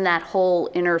 So then that whole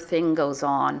inner thing goes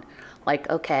on, like,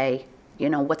 okay, you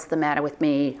know, what's the matter with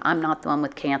me? I'm not the one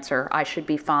with cancer. I should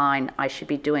be fine. I should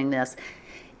be doing this.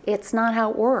 It's not how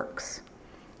it works.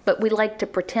 But we like to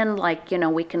pretend like, you know,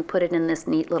 we can put it in this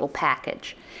neat little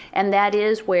package. And that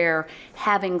is where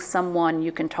having someone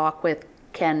you can talk with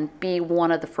can be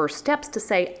one of the first steps to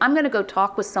say, I'm going to go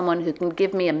talk with someone who can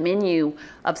give me a menu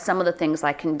of some of the things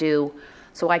I can do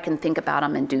so I can think about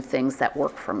them and do things that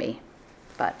work for me.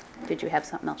 But did you have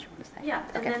something else you want to say? Yeah,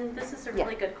 and Okay. then this is a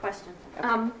really good question.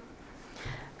 Okay.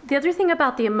 The other thing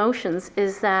about the emotions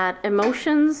is that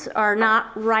emotions are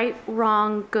not right,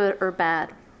 wrong, good, or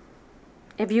bad.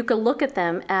 If you could look at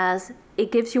them as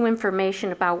it gives you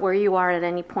information about where you are at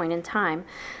any point in time,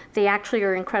 they actually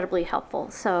are incredibly helpful.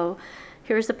 So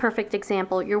here's a perfect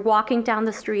example. You're walking down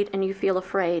the street and you feel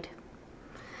afraid.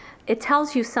 It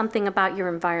tells you something about your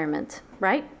environment,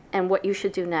 right? And what you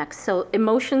should do next. So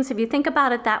emotions, if you think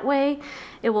about it that way,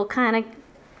 it will kind of,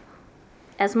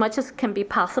 as much as can be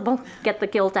possible, get the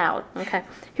guilt out, okay?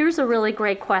 Here's a really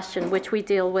great question, which we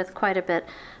deal with quite a bit.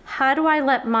 How do I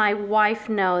let my wife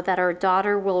know that our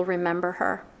daughter will remember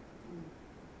her?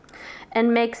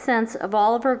 And make sense of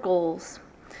all of her goals.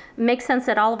 Make sense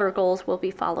that all of her goals will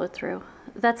be followed through.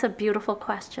 That's a beautiful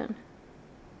question.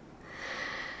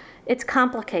 It's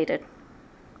complicated,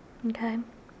 okay?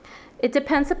 It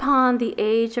depends upon the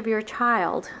age of your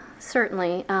child,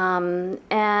 certainly.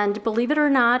 And believe it or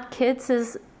not, kids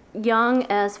as young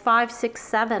as 5, 6,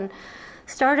 7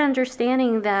 start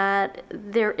understanding that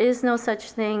there is no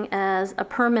such thing as a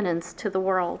permanence to the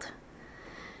world,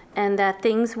 and that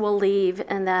things will leave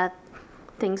and that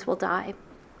things will die.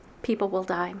 People will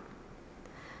die.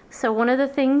 So one of the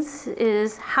things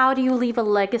is, how do you leave a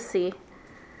legacy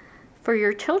for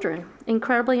your children?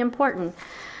 Incredibly important.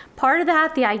 Part of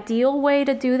that, the ideal way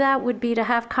to do that would be to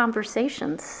have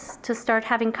conversations, to start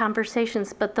having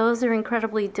conversations, but those are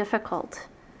incredibly difficult.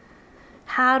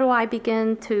 How do I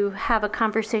begin to have a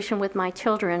conversation with my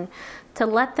children to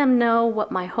let them know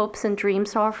what my hopes and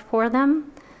dreams are for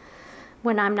them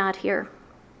when I'm not here?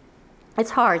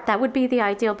 It's hard. That would be the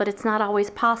ideal, but it's not always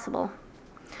possible.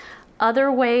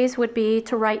 Other ways would be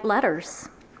to write letters.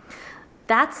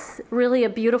 That's really a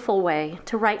beautiful way,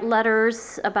 to write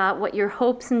letters about what your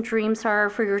hopes and dreams are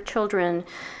for your children.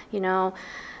 You know,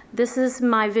 this is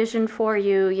my vision for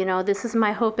you. You know, this is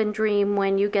my hope and dream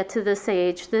when you get to this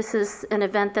age. This is an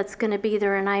event that's going to be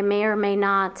there, and I may or may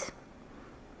not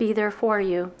be there for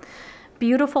you.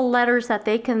 Beautiful letters that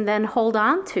they can then hold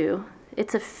on to.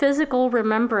 It's a physical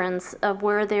remembrance of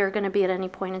where they're going to be at any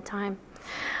point in time.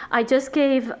 I just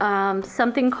gave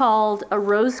something called a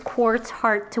rose quartz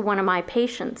heart to one of my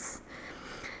patients.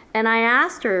 And I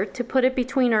asked her to put it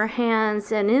between her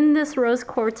hands, and in this rose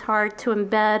quartz heart to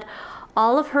embed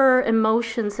all of her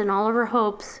emotions and all of her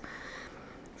hopes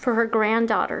for her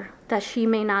granddaughter that she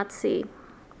may not see.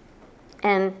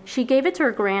 And she gave it to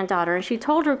her granddaughter, and she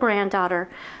told her granddaughter,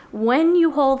 when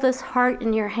you hold this heart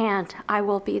in your hand, I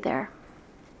will be there.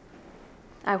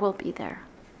 I will be there.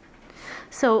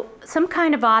 So some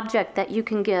kind of object that you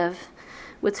can give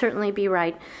would certainly be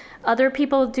right. Other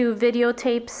people do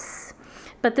videotapes,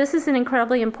 but this is an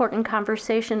incredibly important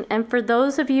conversation. And for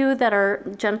those of you that are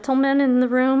gentlemen in the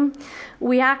room,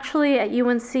 we actually at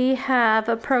UNC have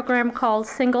a program called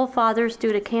Single Fathers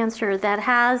Due to Cancer that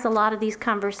has a lot of these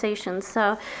conversations.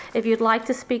 So if you'd like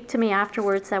to speak to me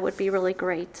afterwards, that would be really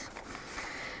great.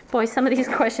 Boy, some of these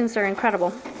questions are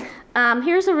incredible.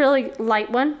 Here's a really light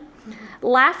one.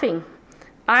 Laughing.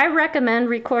 I recommend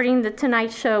recording the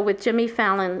Tonight Show with Jimmy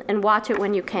Fallon and watch it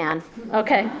when you can.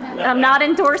 Okay, I'm not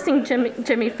endorsing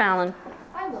Jimmy Fallon.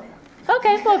 I will.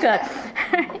 Okay, well,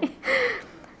 good.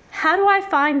 How do I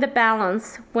find the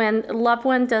balance when a loved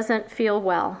one doesn't feel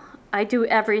well? I do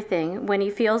everything. When he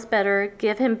feels better,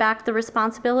 give him back the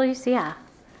responsibilities? Yeah.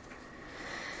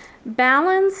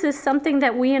 Balance is something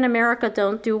that we in America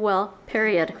don't do well,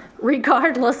 period,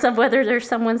 regardless of whether there's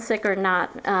someone sick or not.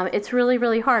 It's really,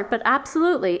 really hard, but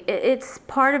absolutely, it's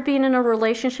part of being in a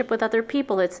relationship with other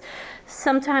people. It's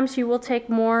sometimes you will take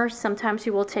more, sometimes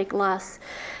you will take less,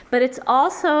 but it's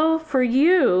also for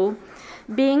you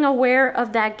being aware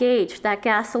of that gauge, that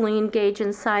gasoline gauge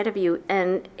inside of you,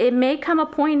 and it may come a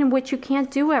point in which you can't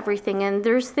do everything, and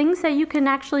there's things that you can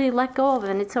actually let go of,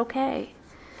 and it's okay.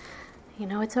 You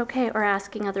know, it's okay, or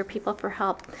asking other people for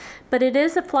help. But it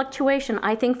is a fluctuation.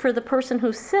 I think for the person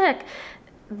who's sick,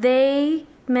 they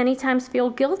many times feel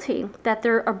guilty that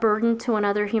they're a burden to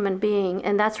another human being,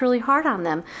 and that's really hard on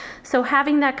them. So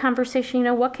having that conversation, you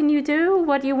know, what can you do?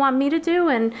 What do you want me to do?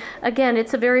 And again,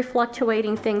 it's a very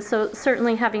fluctuating thing, so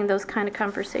certainly having those kind of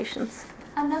conversations.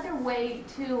 Another way,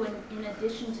 too, in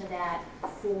addition to that,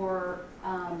 for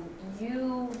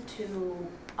you to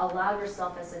allow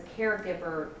yourself as a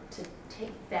caregiver to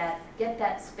get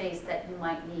that space that you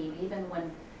might need, even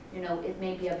when, you know, it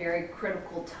may be a very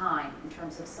critical time in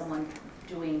terms of someone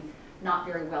doing not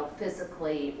very well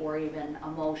physically or even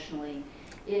emotionally,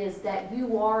 is that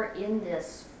you are in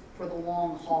this for the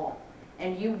long haul,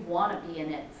 and you want to be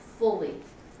in it fully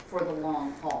for the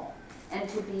long haul. And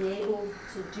to be able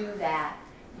to do that,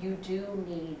 you do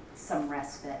need some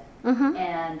respite.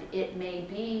 And it may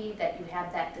be that you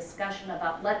have that discussion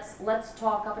about, let's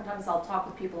talk. Oftentimes I'll talk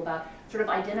with people about sort of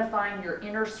identifying your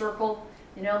inner circle.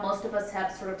 You know, most of us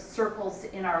have sort of circles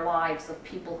in our lives of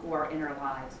people who are in our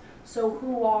lives. So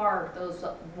who are those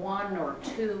one or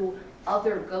two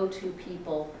other go-to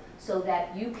people so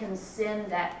that you can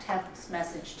send that text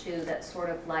message to that's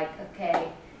sort of like,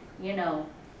 okay, you know,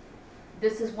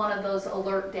 this is one of those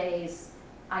alert days.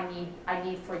 I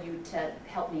need for you to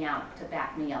help me out, to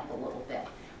back me up a little bit.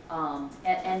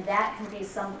 And that can be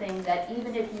something that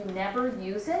even if you never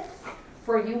use it,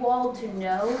 for you all to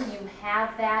know you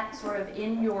have that sort of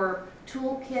in your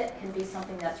toolkit can be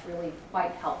something that's really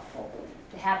quite helpful.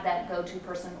 To have that go-to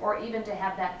person, or even to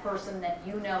have that person that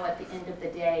you know at the end of the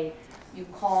day you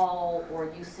call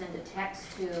or you send a text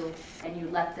to and you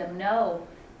let them know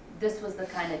this was the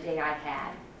kind of day I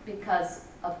had. Because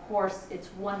of course it's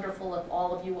wonderful if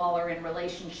all of you all are in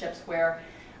relationships where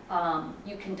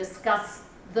you can discuss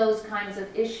those kinds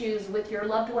of issues with your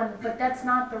loved one, but that's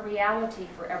not the reality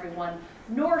for everyone,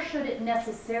 nor should it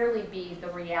necessarily be the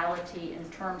reality in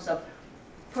terms of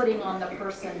putting on the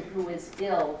person who is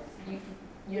ill,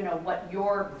 you know, what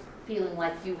you're feeling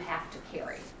like you have to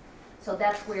carry. So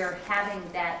that's where having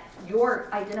that,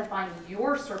 identifying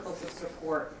your circles of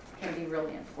support can be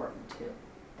really important too.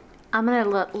 I'm going to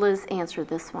let Liz answer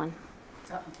this one.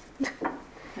 Uh-oh.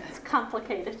 It's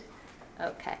complicated.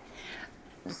 Okay.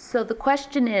 So the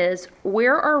question is,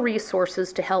 where are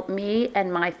resources to help me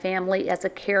and my family as a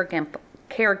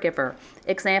caregiver?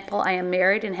 Example, I am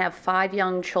married and have 5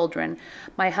 young children.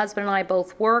 My husband and I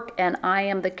both work, and I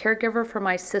am the caregiver for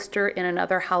my sister in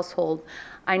another household.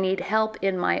 I need help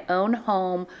in my own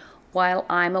home while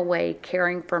I'm away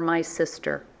caring for my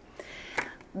sister.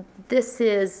 This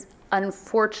is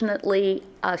unfortunately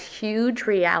a huge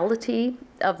reality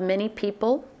of many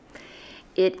people.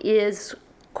 It is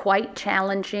quite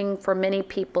challenging for many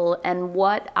people, and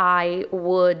what I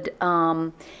would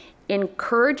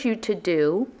encourage you to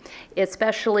do,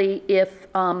 especially if,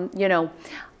 you know,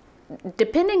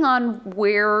 depending on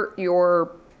where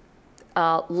your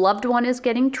loved one is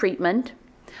getting treatment,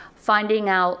 finding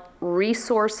out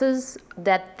resources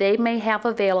that they may have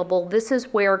available. This is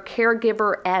where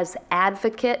caregiver as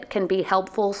advocate can be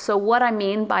helpful. So what I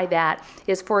mean by that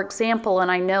is, for example,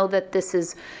 and I know that this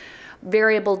is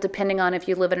variable depending on if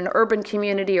you live in an urban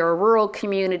community or a rural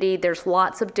community, there's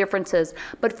lots of differences.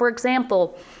 But for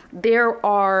example, there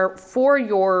are, for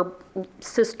your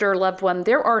sister, loved one,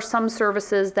 there are some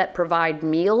services that provide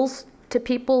meals to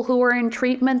people who are in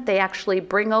treatment. They actually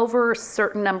bring over a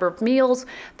certain number of meals.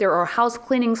 There are house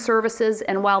cleaning services,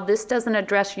 and while this doesn't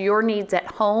address your needs at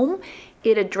home,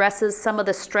 it addresses some of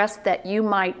the stress that you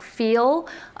might feel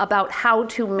about how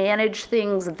to manage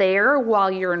things there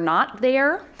while you're not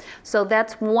there. So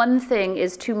that's one thing,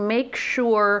 is to make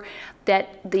sure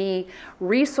that the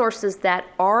resources that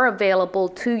are available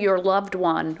to your loved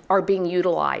one are being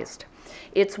utilized.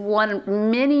 It's one,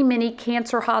 many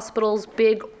cancer hospitals,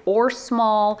 big or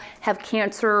small, have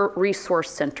cancer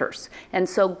resource centers. And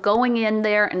so going in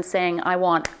there and saying, I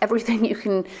want everything you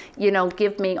can, you know,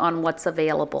 give me on what's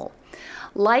available.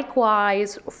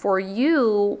 Likewise, for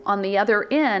you on the other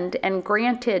end, and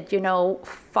granted, you know,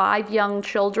 5 young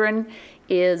children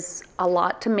is a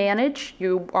lot to manage.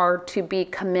 You are to be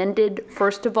commended,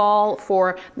 first of all,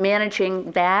 for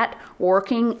managing that,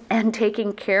 working and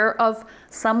taking care of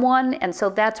someone. And so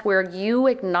that's where you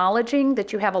acknowledging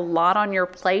that you have a lot on your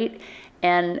plate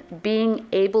and being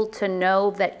able to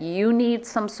know that you need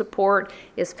some support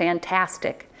is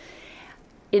fantastic.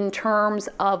 In terms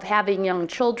of having young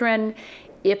children,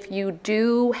 if you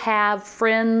do have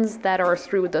friends that are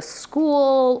through the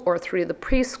school or through the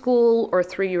preschool or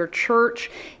through your church,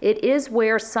 it is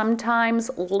where sometimes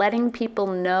letting people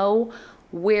know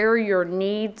where your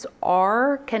needs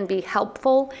are can be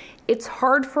helpful. It's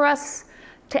hard for us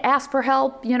to ask for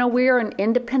help. You know, we're an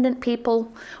independent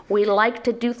people. We like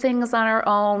to do things on our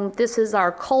own. This is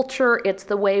our culture. It's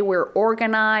the way we're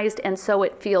organized. And so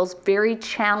it feels very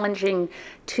challenging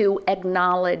to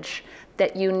acknowledge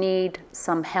that you need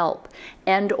some help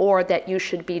and or that you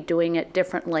should be doing it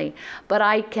differently. But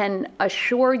I can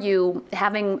assure you,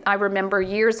 I remember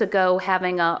years ago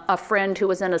having a friend who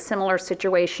was in a similar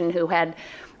situation who had,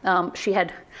 she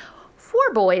had 4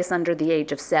 4 boys under the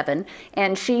age of 7,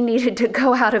 and she needed to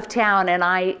go out of town,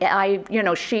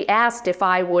 and she asked if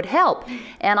I would help,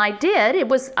 and I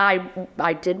did.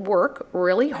 I did work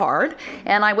really hard,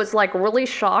 and I was like really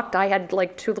shocked. I had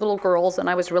like 2 little girls, and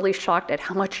I was really shocked at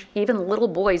how much even little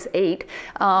boys ate.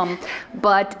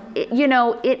 But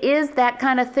it is that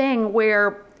kind of thing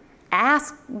where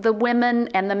ask the women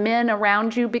and the men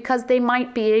around you, because they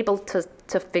might be able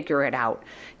to figure it out.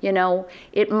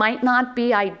 It might not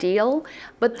be ideal,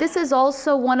 but this is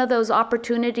also one of those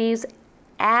opportunities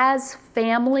as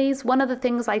families. One of the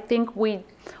things I think we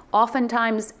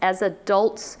oftentimes as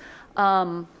adults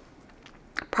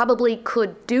probably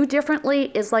could do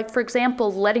differently is, like, for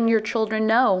example, letting your children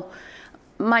know,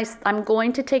 I'm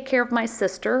going to take care of my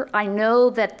sister. I know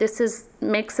that this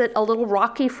makes it a little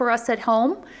rocky for us at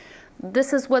home.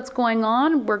 This is what's going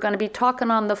on. We're going to be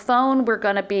talking on the phone. We're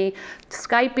going to be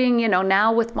Skyping.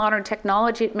 Now with modern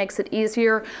technology, it makes it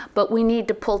easier, but we need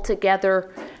to pull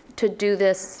together to do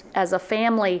this as a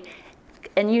family.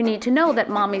 And you need to know that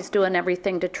mommy's doing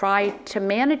everything to try to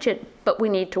manage it, but we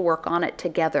need to work on it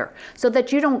together so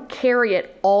that you don't carry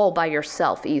it all by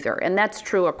yourself either. And that's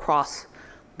true across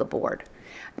the board.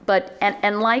 But,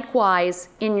 and likewise,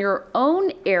 in your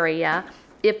own area,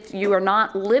 if you are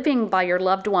not living by your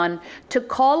loved one, to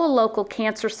call a local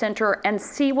cancer center and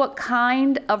see what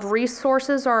kind of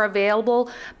resources are available.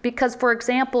 Because, for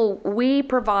example, we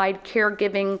provide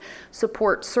caregiving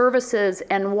support services,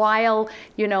 and while,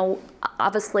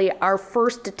 obviously our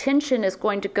first attention is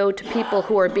going to go to people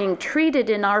who are being treated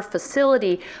in our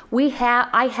facility,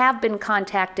 I have been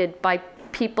contacted by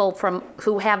people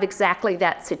who have exactly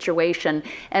that situation,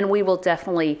 and we will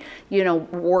definitely,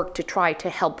 work to try to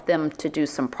help them to do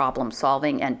some problem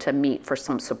solving and to meet for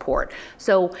some support.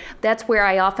 So that's where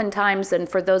I oftentimes, and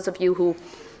for those of you who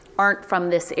aren't from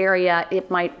this area,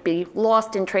 it might be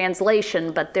lost in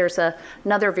translation, but there's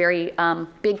another very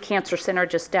big cancer center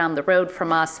just down the road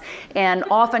from us. And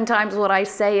oftentimes what I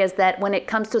say is that when it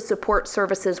comes to support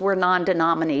services, we're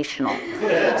non-denominational.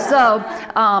 So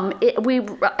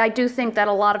I do think that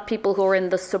a lot of people who are in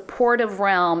the supportive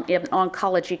realm in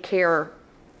oncology care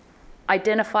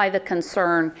identify the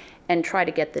concern and try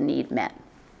to get the need met.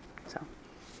 So, do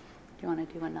you want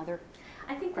to do another?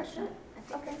 I think that's it.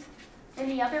 Okay.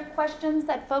 Any other questions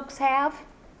that folks have?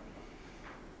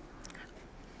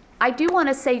 I do want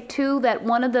to say, too, that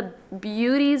one of the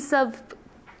beauties of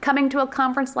coming to a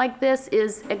conference like this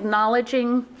is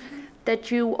acknowledging that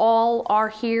you all are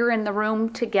here in the room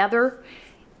together.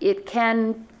 It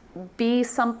can be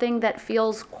something that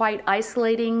feels quite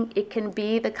isolating. It can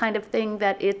be the kind of thing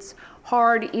that it's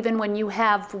hard even when you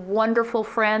have wonderful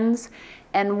friends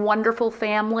and wonderful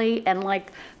family and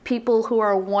like people who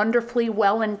are wonderfully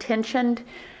well-intentioned.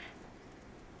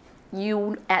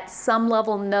 You at some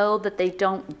level know that they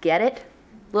don't get it.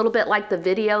 A little bit like the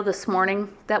video this morning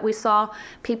that we saw.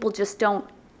 People just don't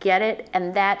get it,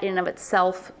 and that in of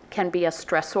itself can be a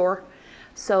stressor.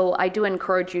 So I do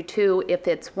encourage you too, if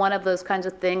it's one of those kinds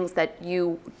of things that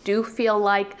you do feel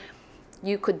like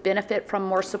you could benefit from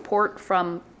more support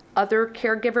from other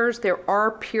caregivers, there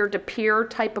are peer-to-peer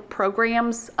type of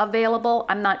programs available.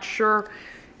 I'm not sure,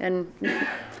 and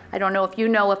I don't know if you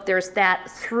know if there's that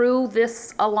through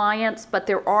this alliance, but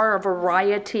there are a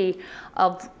variety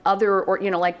of other, or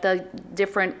like the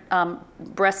different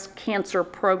breast cancer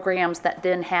programs that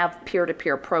then have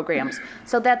peer-to-peer programs.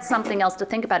 So that's something else to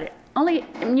think about.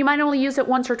 You might only use it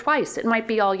once or twice. It might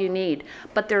be all you need,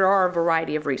 but there are a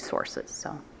variety of resources.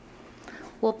 So,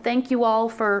 well, thank you all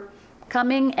for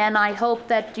coming, and I hope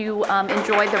that you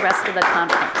enjoy the rest of the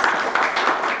conference.